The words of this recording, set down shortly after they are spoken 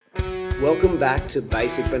Welcome back to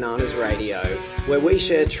Basic Bananas Radio, where we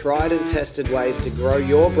share tried and tested ways to grow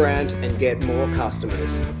your brand and get more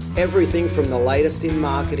customers. Everything from the latest in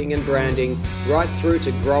marketing and branding, right through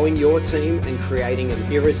to growing your team and creating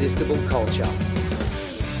an irresistible culture.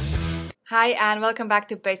 Hi, and welcome back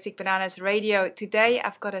to Basic Bananas Radio. Today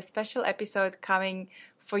I've got a special episode coming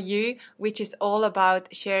for you, which is all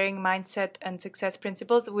about sharing mindset and success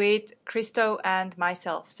principles with Christo and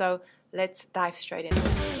myself. So let's dive straight in.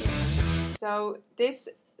 So this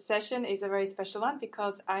session is a very special one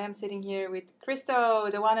because I am sitting here with Christo,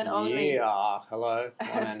 the one and only. Yeah, hello,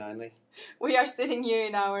 one and only. We are sitting here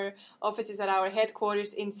in our offices at our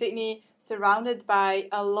headquarters in Sydney, surrounded by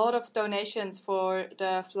a lot of donations for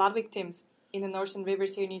the flood victims in the Northern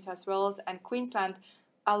Rivers here in New South Wales and Queensland.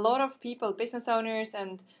 A lot of people, business owners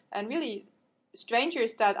and really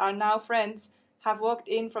strangers that are now friends, have walked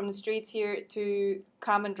in from the streets here to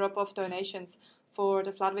come and drop off donations for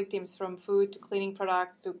the flood victims, from food to cleaning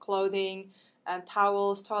products to clothing and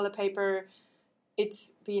towels, toilet paper.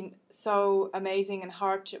 It's been so amazing and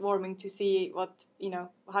heartwarming to see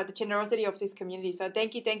how the generosity of this community. So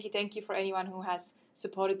thank you for anyone who has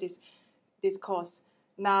supported this cause.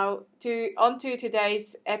 Now, on to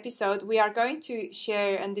today's episode, we are going to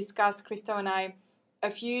share and discuss, Christo and I,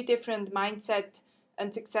 a few different mindset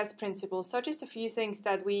and success principles. So just a few things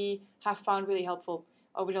that we have found really helpful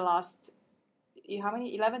over the last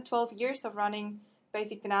 12 years of running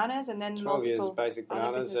Basic Bananas, and then 12 years of Basic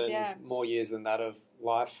Bananas and more years than that of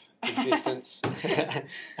life existence.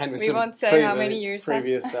 And with we won't say how many years.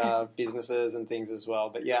 Previous businesses and things as well.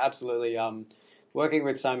 But yeah, absolutely. Working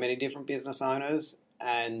with so many different business owners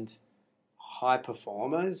and high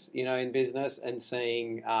performers, in business, and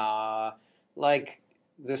seeing the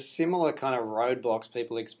similar kind of roadblocks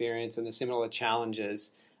people experience and the similar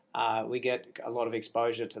challenges. We get a lot of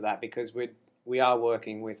exposure to that because we are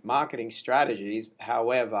working with marketing strategies.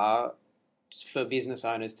 However, for business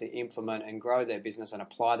owners to implement and grow their business and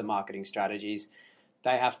apply the marketing strategies,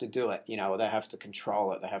 they have to do it, or they have to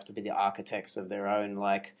control it. They have to be the architects of their own,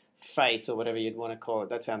 fate or whatever you'd want to call it.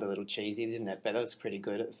 That sounded a little cheesy, didn't it? But that's pretty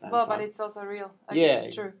good at the same time. Well, but it's also real.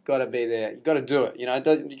 It's true. Got to be there. You got to do it.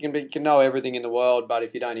 You can know everything in the world, but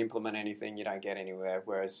if you don't implement anything, you don't get anywhere.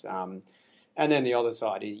 Whereas, and then the other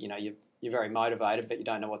side is, you're very motivated, but you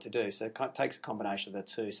don't know what to do. So it takes a combination of the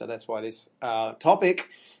two. So that's why this topic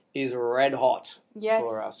is red hot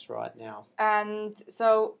for us right now. And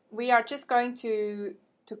so we are just going to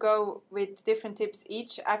go with different tips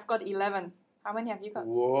each. I've got 11. How many have you got?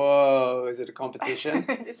 Whoa, is it a competition?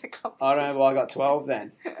 It's a competition. I don't know, well, I got 12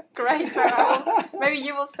 then. Great. So maybe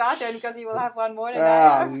you will start then because you will have one more than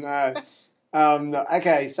I have. No.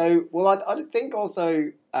 Okay, so, I think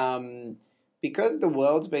also... because the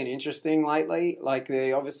world's been interesting lately,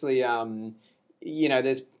 obviously,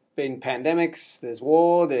 there's been pandemics, there's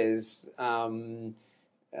war, there's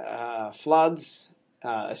floods.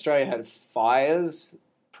 Australia had fires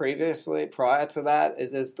prior to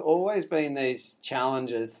that. There's always been these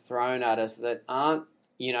challenges thrown at us that aren't,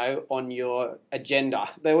 on your agenda.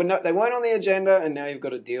 They weren't on the agenda, and now you've got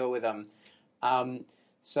to deal with them.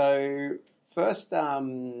 So first,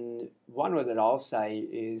 one word that I'll say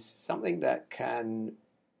is something that can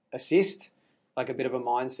assist, like a bit of a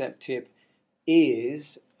mindset tip,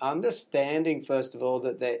 is understanding, first of all,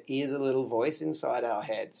 that there is a little voice inside our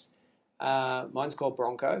heads. Mine's called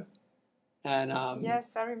Bronco. And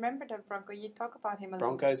yes, I remember that Bronco. You talk about him a lot.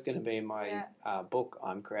 Bronco's going to be in my book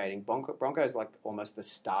I'm creating. Bronco's like almost the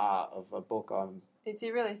star of a book I'm Is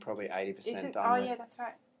he really? Probably 80% done with. Oh, yeah, that's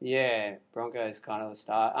right. Yeah, Bronco is kind of the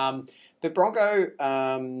star. But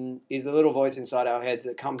Bronco is the little voice inside our heads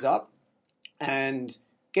that comes up and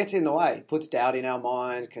gets in the way, puts doubt in our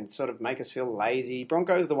mind, can sort of make us feel lazy.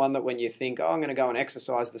 Bronco is the one that when you think, I'm going to go and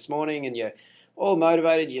exercise this morning, and you're all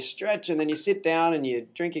motivated, you stretch, and then you sit down and you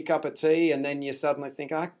drink your cup of tea, and then you suddenly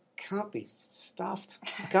think, I can't be stuffed.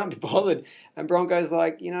 I can't be bothered. And Bronco's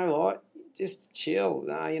like, you know what? Just chill.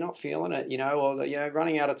 No, you're not feeling it, or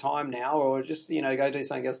running out of time now, or just, go do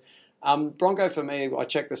something else. Bronco for me, I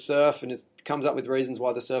check the surf and it comes up with reasons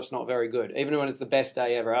why the surf's not very good. Even when it's the best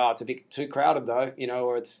day ever. It's a bit too crowded though,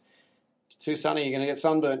 or it's too sunny, you're going to get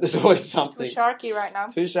sunburned. There's always something. Too sharky right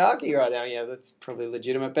now. Yeah, that's probably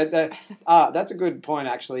legitimate. But that's a good point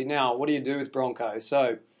actually. Now, what do you do with Bronco?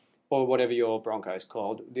 Or whatever your Bronco is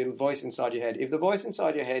called, the voice inside your head. If the voice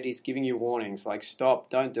inside your head is giving you warnings like stop,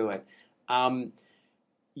 don't do it,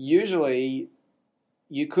 usually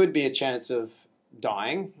you could be a chance of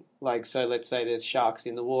dying. So let's say there's sharks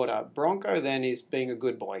in the water. Bronco then is being a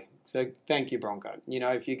good boy. So thank you, Bronco.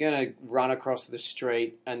 If you're going to run across the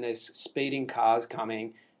street and there's speeding cars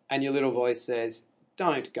coming and your little voice says,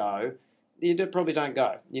 don't go, probably don't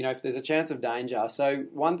go, if there's a chance of danger. So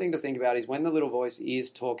one thing to think about is when the little voice is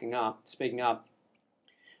speaking up,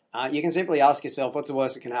 you can simply ask yourself, what's the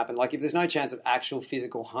worst that can happen? Like if there's no chance of actual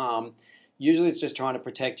physical harm, usually it's just trying to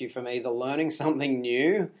protect you from either learning something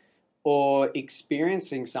new or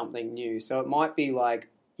experiencing something new. So it might be like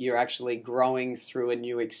you're actually growing through a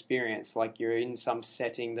new experience, like you're in some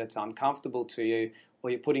setting that's uncomfortable to you, or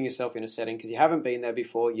you're putting yourself in a setting because you haven't been there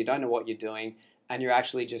before, you don't know what you're doing, and you're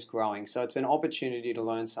actually just growing. So it's an opportunity to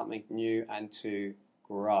learn something new and to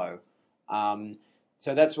grow.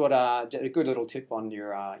 So that's what a good little tip on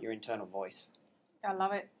your internal voice. I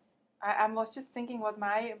love it. I was just thinking what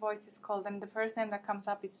my voice is called, and the first name that comes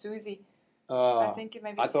up is Susie. I think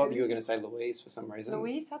maybe I thought Susie. you were going to say Louise for some reason.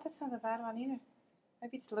 Louise? Oh, that's not a bad one either.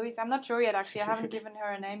 Maybe it's Louise. I'm not sure yet, actually. I haven't given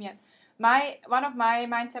her a name yet. One of my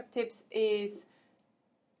mindset tips is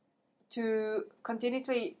to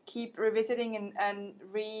continuously keep revisiting and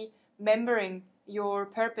remembering your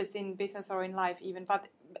purpose in business or in life even, but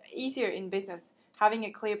easier in business, having a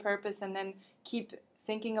clear purpose and then keep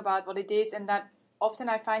thinking about what it is. And that often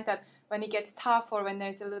I find that when it gets tough or when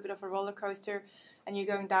there's a little bit of a roller coaster and you're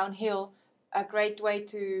going downhill, a great way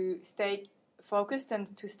to stay focused and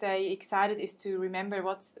to stay excited is to remember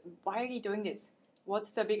why are you doing this?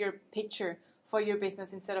 What's the bigger picture for your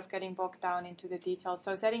business instead of getting bogged down into the details?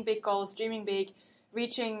 So setting big goals, dreaming big,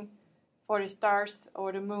 reaching for the stars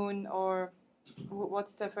or the moon or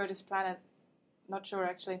what's the furthest planet? Not sure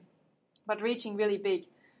actually, but reaching really big,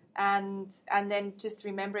 and then just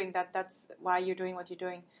remembering that that's why you're doing what you're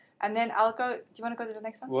doing. And then I'll go. Do you want to go to the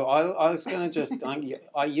next one? Well, I was going to just.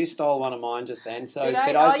 You stole one of mine just then. So, Did I?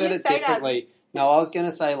 but I Oh, said you it say differently. No, I was going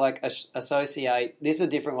to say like associate. This is a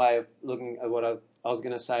different way of looking at what I was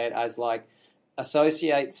going to say it as like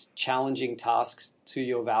associates challenging tasks to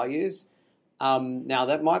your values. Now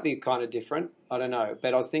that might be kind of different. I don't know,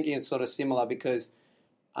 but I was thinking it's sort of similar because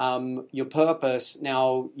your purpose.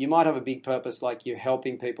 Now you might have a big purpose like you're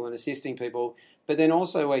helping people and assisting people. But then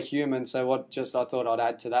also we're human, so what just I thought I'd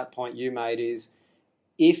add to that point you made is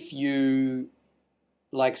if you,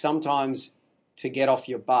 like sometimes to get off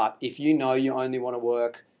your butt, if you know you only want to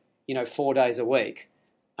work, 4 days a week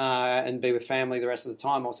and be with family the rest of the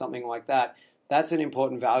time or something like that, that's an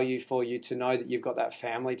important value for you to know that you've got that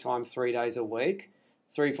family time 3 days a week,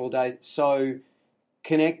 3 full days. So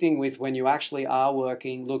connecting with when you actually are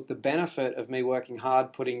working, look, the benefit of me working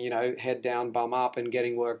hard, putting, head down, bum up and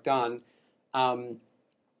getting work done,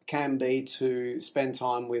 can be to spend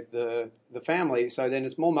time with the family. So then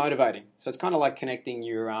it's more motivating. So it's kind of like connecting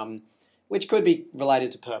your, which could be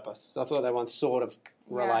related to purpose. So I thought that one's sort of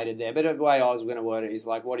related there. But the way I was going to word it is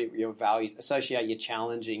like, what are your values? Associate your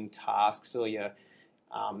challenging tasks or your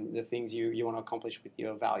the things you want to accomplish with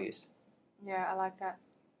your values. Yeah, I like that.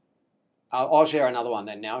 I'll share another one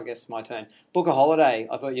then now. I guess it's my turn. Book a holiday.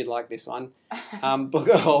 I thought you'd like this one. Book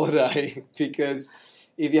a holiday because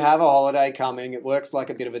if you have a holiday coming, it works like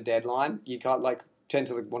a bit of a deadline. You can't tend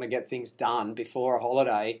to want to get things done before a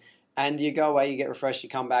holiday, and you go away, you get refreshed, you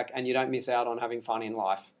come back, and you don't miss out on having fun in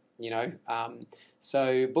life.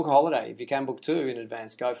 So book a holiday. If you can book 2 in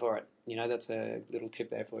advance, go for it. That's a little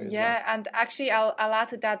tip there for you. Yeah, as well. And actually, I'll add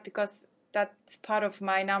to that because that's part of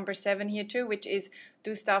my number 7 here too, which is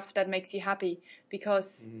do stuff that makes you happy.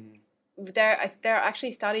 Because there are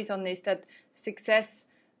actually studies on this that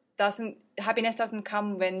happiness doesn't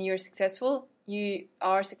come when you're successful. You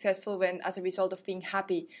are successful when as a result of being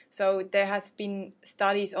happy. So there has been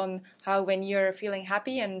studies on how when you're feeling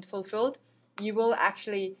happy and fulfilled, you will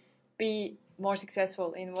actually be more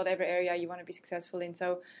successful in whatever area you want to be successful in.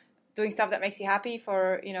 So doing stuff that makes you happy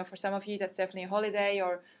for some of you, that's definitely a holiday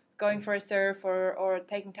or going for a surf or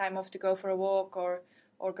taking time off to go for a walk or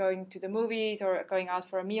going to the movies or going out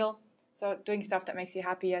for a meal. So doing stuff that makes you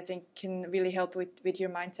happy, I think, can really help with your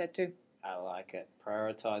mindset too. I like it.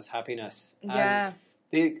 Prioritize happiness. Yeah.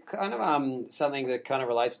 The kind of something that kind of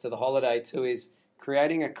relates to the holiday too is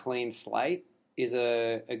creating a clean slate is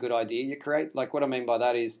a good idea. You create, like what I mean by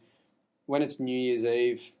that is when it's New Year's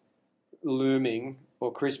Eve looming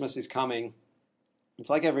or Christmas is coming, it's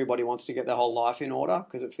like everybody wants to get their whole life in order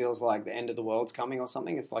because it feels like the end of the world's coming or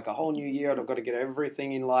something. It's like a whole new year and I've got to get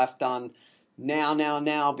everything in life done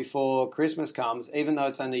now before Christmas comes, even though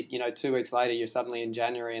it's only 2 weeks later, you're suddenly in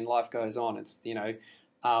January and life goes on. It's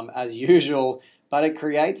as usual, but it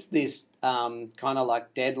creates this kind of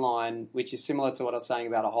like deadline, which is similar to what I was saying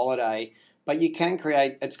about a holiday. But you can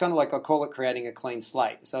create, it's kind of like I call it creating a clean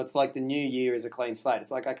slate. So it's like the new year is a clean slate. It's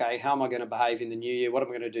like, okay, how am I going to behave in the new year? What am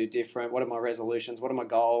I going to do different? What are my resolutions? What are my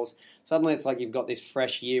goals? Suddenly it's like you've got this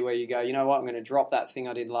fresh year where you go, you know what, I'm going to drop that thing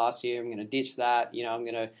I did last year. I'm going to ditch that. I'm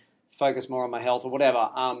going to focus more on my health or whatever.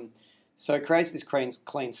 So it creates this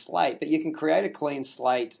clean slate, but you can create a clean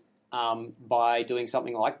slate by doing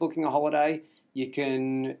something like booking a holiday. You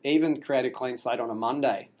can even create a clean slate on a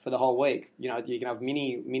Monday for the whole week. You can have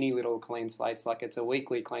mini little clean slates, like it's a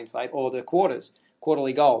weekly clean slate, or the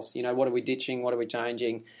quarterly goals. What are we ditching? What are we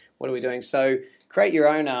changing? What are we doing? So create your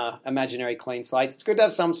own imaginary clean slates. It's good to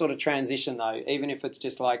have some sort of transition though, even if it's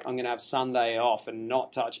just like I'm going to have Sunday off and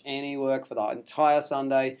not touch any work for the entire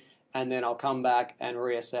Sunday, and then I'll come back and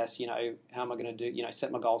reassess. How am I going to do?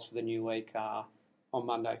 Set my goals for the new week on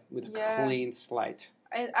Monday with a clean slate.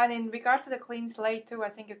 And in regards to the clean slate too, I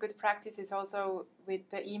think a good practice is also with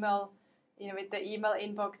the email. With the email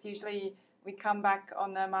inbox, usually we come back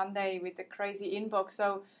on a Monday with a crazy inbox.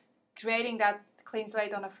 So creating that clean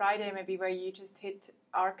slate on a Friday, maybe where you just hit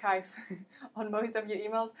archive on most of your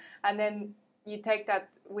emails, and then you take that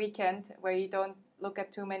weekend where you don't look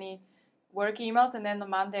at too many work emails, and then on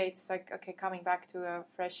Monday it's like, okay, coming back to a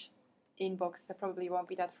fresh inbox. That probably won't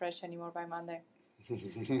be that fresh anymore by Monday.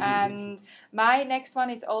 And my next one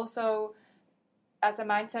is also, as a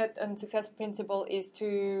mindset and success principle, is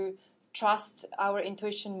to trust our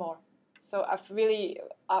intuition more. So I've really,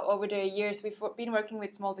 over the years, we've been working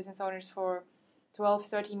with small business owners for 12,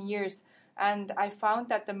 13 years, and I found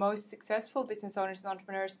that the most successful business owners and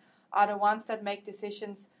entrepreneurs are the ones that make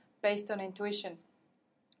decisions based on intuition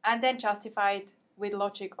and then justified with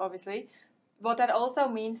logic, obviously. But that also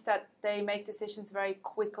means that they make decisions very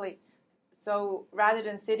quickly. So rather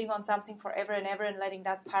than sitting on something forever and ever and letting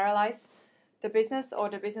that paralyze the business or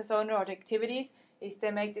the business owner or the activities, is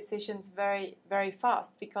they make decisions very, very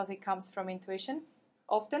fast because it comes from intuition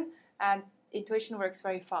often, and intuition works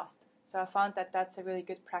very fast. So I found that that's a really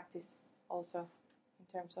good practice also in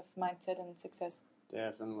terms of mindset and success.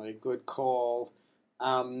 Definitely. Good call.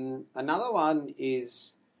 Another one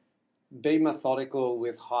is be methodical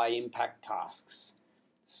with high impact tasks.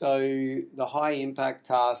 So the high impact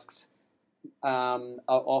tasks are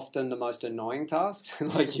often the most annoying tasks,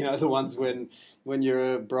 like the ones when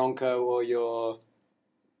you're a Bronco or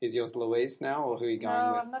is yours Louise now, or who are you going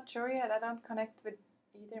with? No, I'm not sure yet. I don't connect with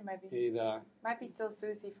either. Might be still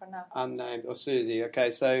Susie for now. Unnamed or Susie. Okay,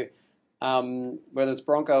 so whether it's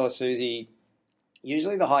Bronco or Susie,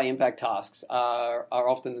 usually the high impact tasks are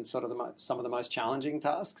often sort of some of the most challenging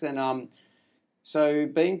tasks, and so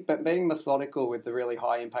being methodical with the really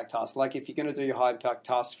high impact tasks, like if you're going to do your high impact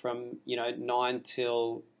tasks from 9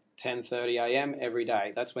 till 10:30 a.m. every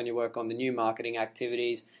day, that's when you work on the new marketing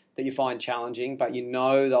activities that you find challenging, but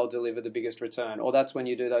they'll deliver the biggest return. Or that's when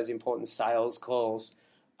you do those important sales calls,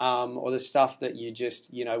 or the stuff that you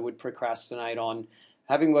just would procrastinate on.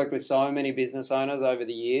 Having worked with so many business owners over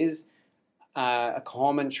the years, a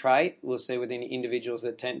common trait we'll see within individuals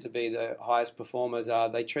that tend to be the highest performers are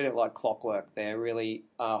they treat it like clockwork. They're really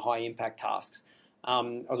high impact tasks. I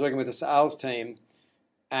was working with a sales team,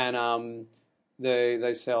 and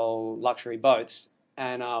they sell luxury boats,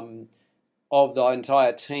 and of the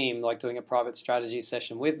entire team, like doing a private strategy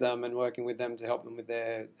session with them and working with them to help them with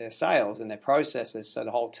their sales and their processes, so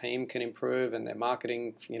the whole team can improve, and their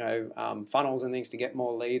marketing funnels and things to get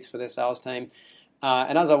more leads for their sales team.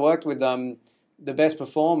 And as I worked with them, the best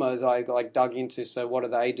performers, I dug into. So what are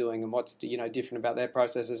they doing, and what's different about their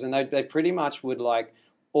processes? And they pretty much would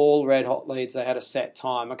all red hot leads. They had a set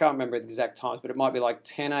time. I can't remember the exact times, but it might be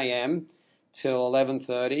 10 a.m. till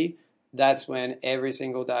 11:30. That's when every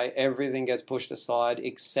single day everything gets pushed aside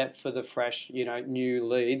except for the fresh, new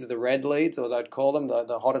leads, the red leads, or they'd call them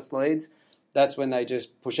the hottest leads. That's when they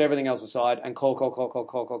just push everything else aside and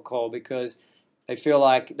call, because they feel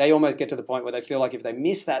like they almost get to the point where they feel like if they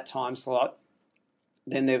miss that time slot,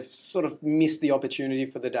 then they've sort of missed the opportunity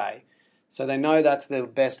for the day. So they know that's the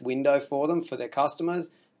best window for them, for their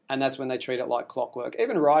customers, and that's when they treat it like clockwork.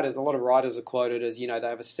 Even writers, a lot of writers are quoted as, they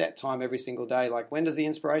have a set time every single day. Like, when does the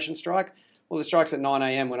inspiration strike? Well, it strikes at 9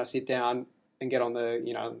 a.m. when I sit down and get on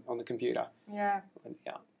the computer. Yeah.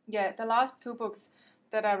 Yeah, the last 2 books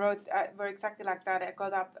that I wrote were exactly like that. I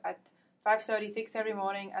got up at 5:36 every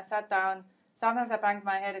morning. I sat down. Sometimes I banged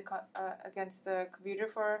my head against the computer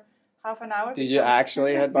for half an hour. Did you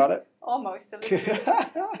actually headbutt it? Almost a little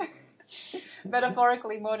bit.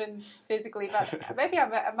 Metaphorically more than physically, but maybe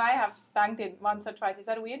I might have banged it once or twice. Is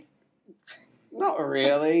that weird? Not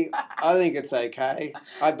really. I think it's okay.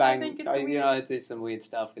 I think it's weird. I do some weird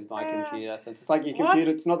stuff with my computer. So it's like your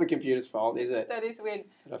computer. It's not the computer's fault, is it? That is weird.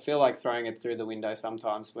 But I feel like throwing it through the window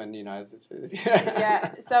sometimes when it's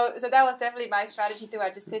Yeah. So that was definitely my strategy too. I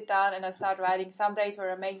just sit down and I start writing. Some days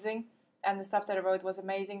were amazing, and the stuff that I wrote was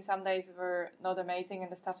amazing. Some days were not amazing,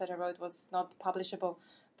 and the stuff that I wrote was not publishable.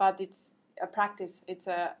 But it's a practice. It's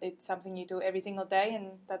something you do every single day,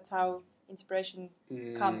 and that's how inspiration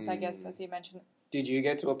comes, I guess, as you mentioned. Did you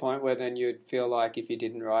get to a point where then you'd feel like if you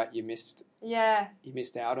didn't write, you missed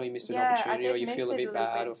out, or you missed an opportunity, or you feel a bit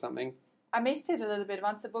bad or something? I missed it a little bit.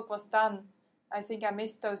 Once the book was done, I think I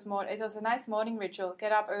missed those more. It was a nice morning ritual.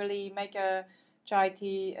 Get up early, make a chai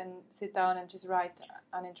tea, and sit down and just write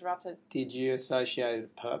uninterrupted. Did you associate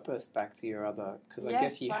a purpose back to your other? Because I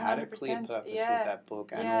guess you 100%. Had a clear purpose with that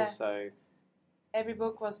book, and also every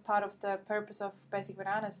book was part of the purpose of Basic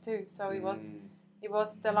Bananas too. So it was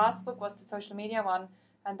the last book was the social media one,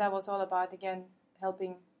 and that was all about, again,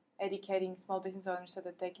 educating small business owners so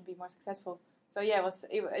that they can be more successful. So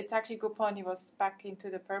it's actually a good point. It was back into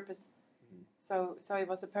the purpose. So it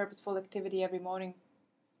was a purposeful activity every morning.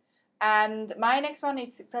 And my next one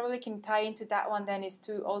is probably can tie into that one then, is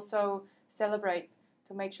to also celebrate,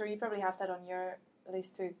 to make sure, you probably have that on your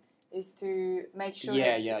list too, is to make sure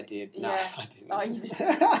I did. No, I didn't. Oh, you did.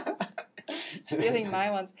 Stealing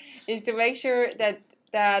my ones. Is to make sure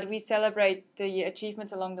that we celebrate the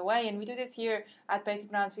achievements along the way. And we do this here at Basic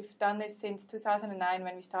Bananas. We've done this since 2009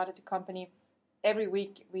 when we started the company. Every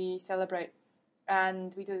week we celebrate.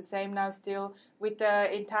 And we do the same now still. With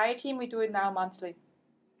the entire team, we do it now monthly.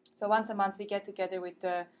 So once a month we get together with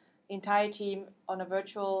the entire team on a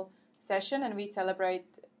virtual session, and we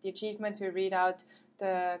celebrate the achievements. We read out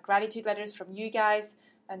the gratitude letters from you guys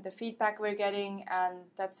and the feedback we're getting, and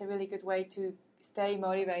that's a really good way to stay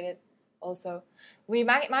motivated also. We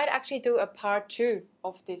might actually do a part 2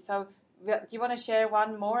 of this. So do you want to share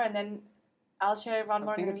one more, and then I'll share one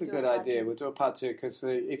more? I think it's a good idea. We'll do a part 2 because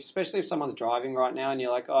especially if someone's driving right now and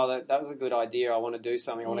you're like, oh, that was a good idea. I want to do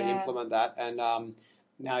something. I want to implement that. And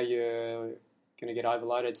now you're going to get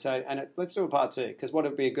overloaded. So, let's do a part 2 because what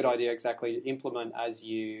would be a good idea exactly to implement as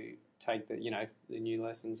you take the new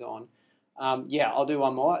lessons on. I'll do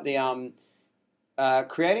one more. The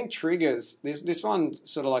creating triggers. This one's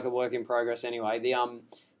sort of like a work in progress anyway.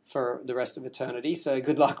 For the rest of eternity. So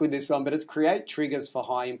good luck with this one. But it's create triggers for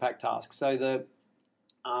high impact tasks. So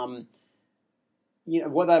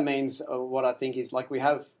what that means, what I think is, like, we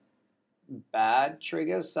have bad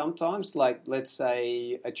triggers sometimes. Like, let's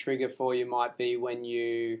say a trigger for you might be when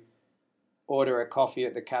you order a coffee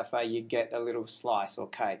at the cafe, you get a little slice or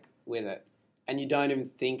cake with it, and you don't even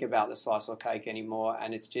think about the slice or cake anymore,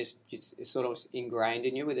 and it's sort of ingrained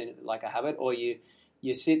in you within like a habit. Or you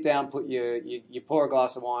sit down, you pour a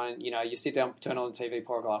glass of wine, you sit down, turn on the TV,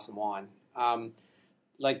 pour a glass of wine.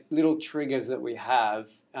 Like little triggers that we have.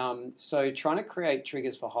 So trying to create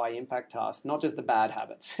triggers for high impact tasks, not just the bad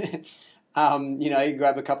habits. You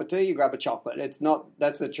grab a cup of tea, you grab a chocolate.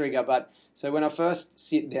 That's a trigger. But so when I first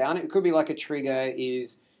sit down, it could be like a trigger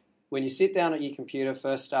is when you sit down at your computer,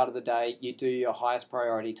 first start of the day, you do your highest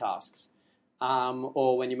priority tasks.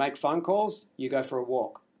 Or when you make phone calls, you go for a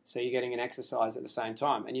walk. So you're getting an exercise at the same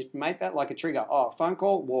time. And you make that like a trigger. Oh, phone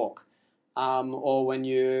call, walk. Or while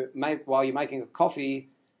you're making a coffee,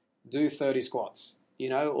 do 30 squats,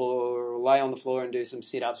 or lay on the floor and do some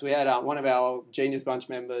sit-ups. We had one of our Genius Bunch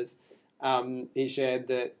members, he shared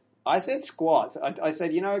that I said squats. I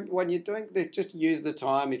said, when you're doing this, just use the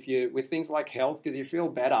time with things like health, because you feel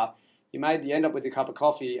better. You end up with a cup of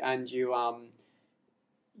coffee and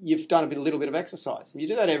you've done a little bit of exercise. If you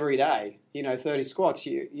do that every day, 30 squats,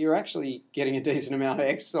 you're actually getting a decent amount of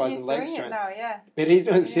exercise and leg strength. He's doing it now, yeah. But he's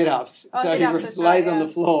doing sit-ups. So he lays on the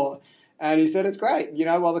floor. And he said, it's great.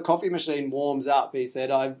 While the coffee machine warms up, he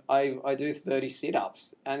said, I do 30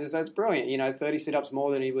 sit-ups. And that's brilliant. 30 sit-ups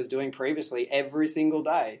more than he was doing previously every single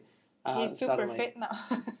day. He's super fit now.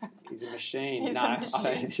 He's a machine. He's a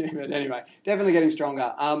machine. But anyway, definitely getting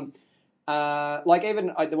stronger. The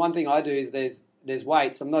one thing I do is there's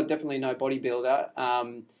weights. I'm definitely no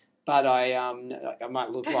bodybuilder. But I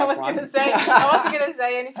might look like one. I wasn't going to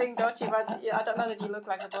say anything dodgy, but I don't know that you look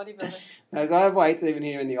like a bodybuilder. No, so I have weights even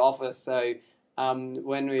here in the office. So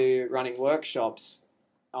when we're running workshops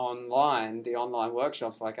online, the online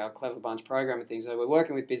workshops like our Clever Bunch program and things, so we're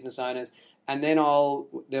working with business owners, and then there'll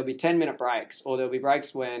be 10-minute breaks, or there'll be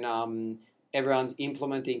breaks when everyone's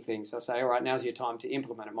implementing things. So I say, all right, now's your time to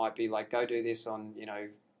implement. It might be like, go do this on,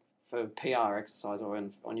 for PR exercise or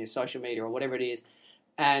on your social media or whatever it is.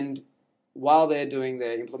 And while they're doing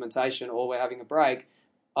their implementation or we're having a break,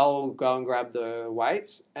 I'll go and grab the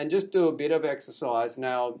weights and just do a bit of exercise.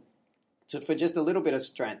 Now, for just a little bit of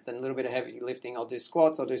strength and a little bit of heavy lifting, I'll do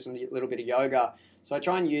squats, I'll do a little bit of yoga. So I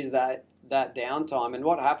try and use that downtime. And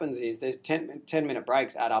what happens is there's 10-minute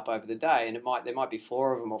breaks add up over the day, and there might be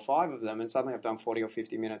 4 of them or 5 of them, and suddenly I've done 40 or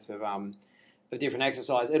 50 minutes of different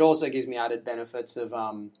exercise. It also gives me added benefits of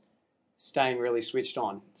staying really switched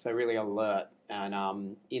on, so really alert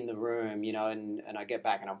and in the room, and I get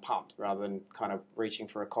back and I'm pumped rather than kind of reaching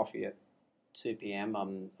for a coffee at 2 p.m.,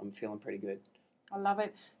 I'm feeling pretty good. I love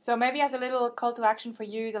it. So maybe as a little call to action for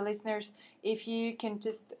you, the listeners, if you can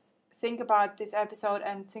just think about this episode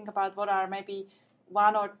and think about what are maybe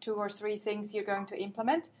 1 or 2 or 3 things you're going to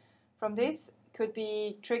implement from this. Could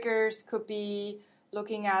be triggers, could be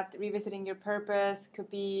looking at revisiting your purpose, could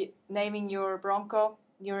be naming your Bronco,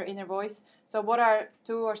 your inner voice. So what are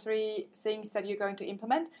 2 or 3 things that you're going to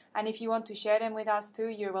implement? And if you want to share them with us too,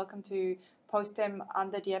 you're welcome to post them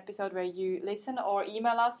under the episode where you listen, or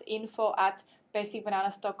email us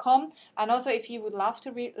info@basicbananas.com. And also, if you would love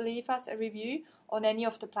to leave us a review on any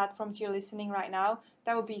of the platforms you're listening right now,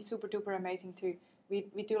 that would be super duper amazing too.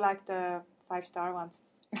 We do like the 5-star ones.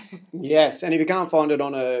 Yes, and if you can't find it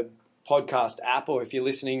on a podcast app, or if you're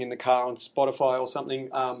listening in the car on Spotify or something,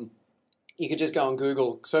 you can just go on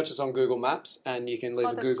Google, search us on Google Maps, and you can leave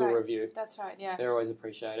a Google review. That's right, yeah. They're always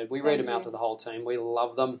appreciated. We read them out to the whole team. We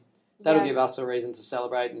love them. That'll give us a reason to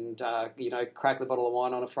celebrate and, crack the bottle of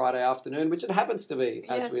wine on a Friday afternoon, which it happens to be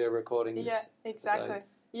as we are recording this. Yeah, exactly. Episode.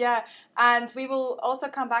 Yeah, and we will also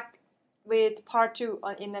come back with part 2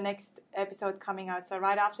 in the next episode coming out. So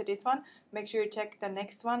right after this one, make sure you check the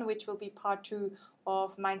next one, which will be part 2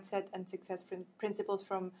 of Mindset and Success Principles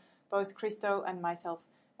from both Christo and myself.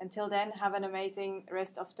 Until then, have an amazing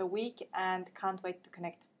rest of the week and can't wait to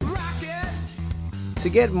connect. To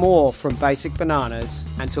get more from Basic Bananas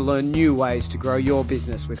and to learn new ways to grow your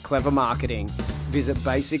business with clever marketing, visit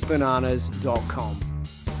basicbananas.com.